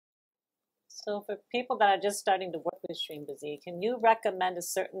So for people that are just starting to work with Shreem Brzee, can you recommend a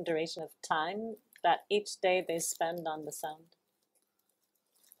certain duration of time that each day they spend on the sound?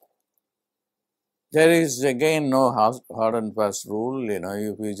 There is again no hard and fast rule.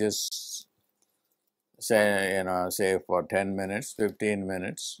 If you just say for 10 minutes, 15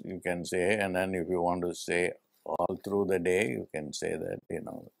 minutes, you can say, and then if you want to say all through the day, you can say that.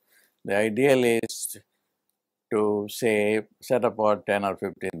 The ideal is to set apart 10 or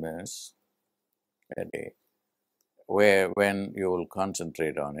 15 minutes a day, when you will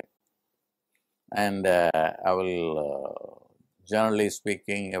concentrate on it. And I will, generally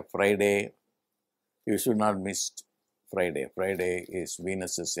speaking, a Friday, you should not miss Friday. Friday is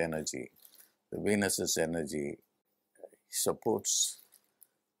Venus's energy. The Venus's energy supports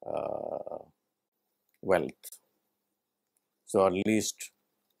wealth. So at least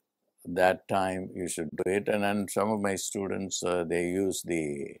that time you should do it. And then some of my students, they use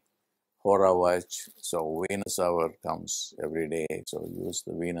the Hora Watch. So Venus hour comes every day. So use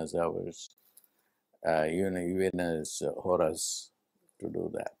the Venus hours, Venus Horas to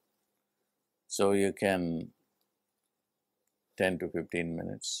do that. So you can 10 to 15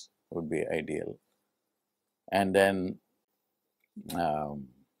 minutes would be ideal. And then all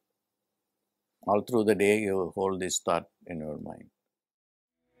through the day, you hold this thought in your mind.